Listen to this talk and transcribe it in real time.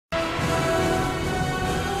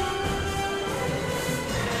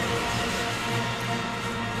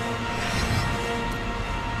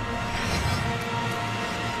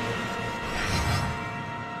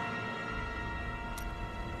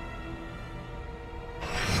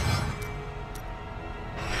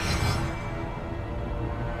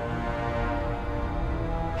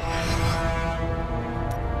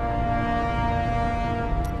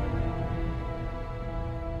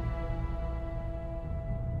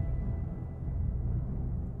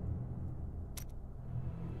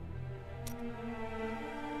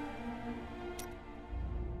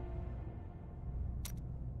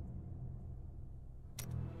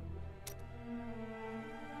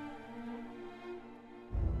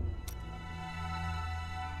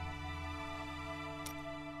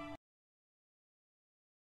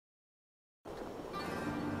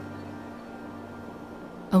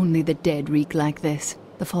Only the dead reek like this.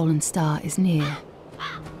 The fallen star is near.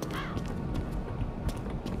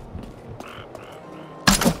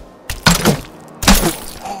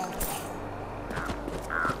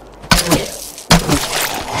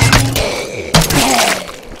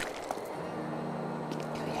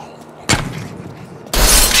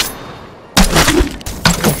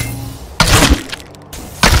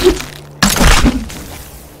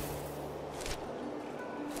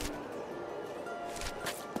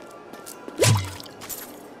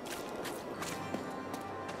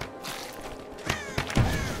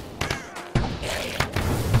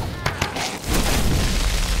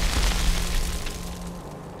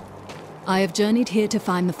 I have journeyed here to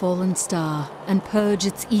find the fallen star and purge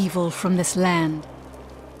its evil from this land.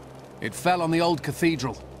 It fell on the old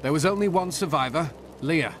cathedral. There was only one survivor,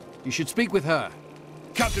 Leah. You should speak with her.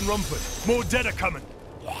 Captain Rumford, more dead are coming.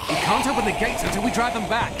 We can't open the gates until we drive them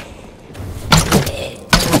back.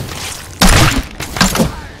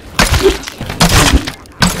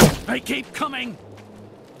 They keep coming!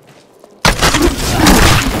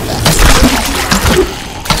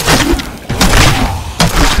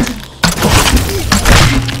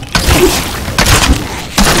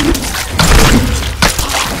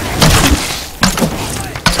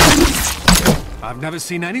 I've never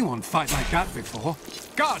seen anyone fight like that before.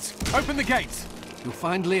 Guards, open the gates! You'll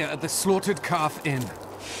find Leah at the Slaughtered Calf Inn.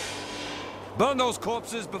 Burn those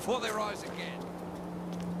corpses before they rise again.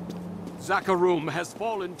 Zakharum has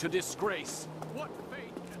fallen to disgrace. What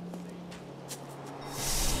fate can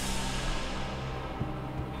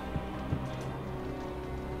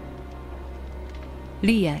see?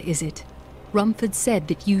 Leah, is it? Rumford said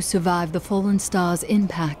that you survived the fallen star's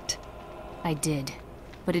impact. I did.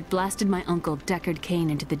 But it blasted my uncle, Deckard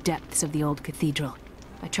Cain, into the depths of the old cathedral.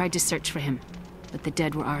 I tried to search for him, but the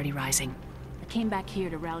dead were already rising. I came back here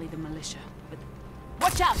to rally the militia, but...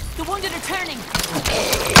 Watch out! The wounded are turning!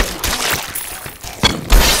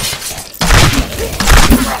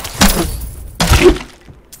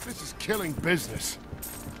 This is killing business.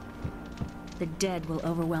 The dead will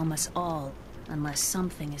overwhelm us all, unless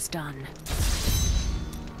something is done.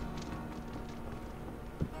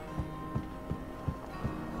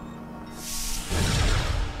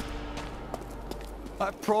 I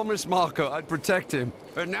promised Marco I'd protect him,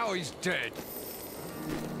 and now he's dead.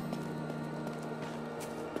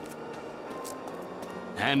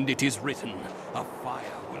 And it is written, a fire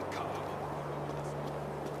will come.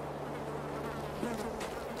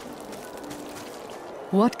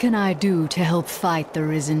 What can I do to help fight the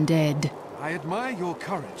risen dead? I admire your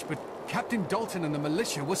courage, but Captain Dalton and the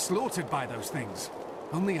militia were slaughtered by those things.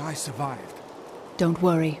 Only I survived. Don't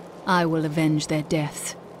worry, I will avenge their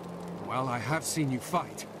deaths. Well, I have seen you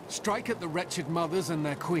fight. Strike at the wretched mothers and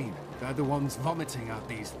their queen. They're the ones vomiting out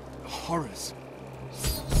these horrors.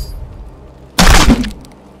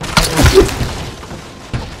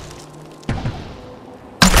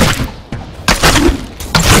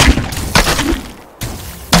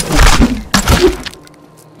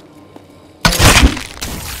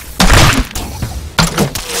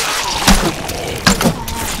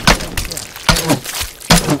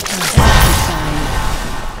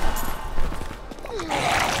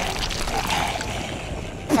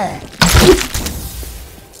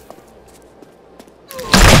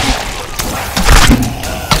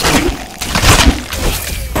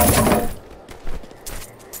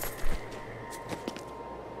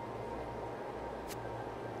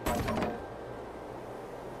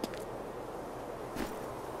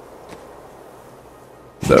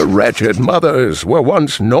 The wretched mothers were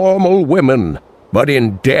once normal women, but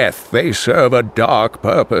in death they serve a dark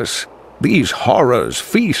purpose. These horrors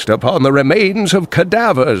feast upon the remains of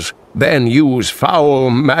cadavers, then use foul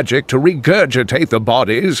magic to regurgitate the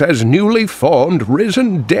bodies as newly formed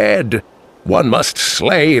risen dead. One must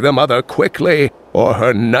slay the mother quickly, or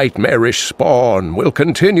her nightmarish spawn will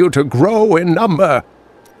continue to grow in number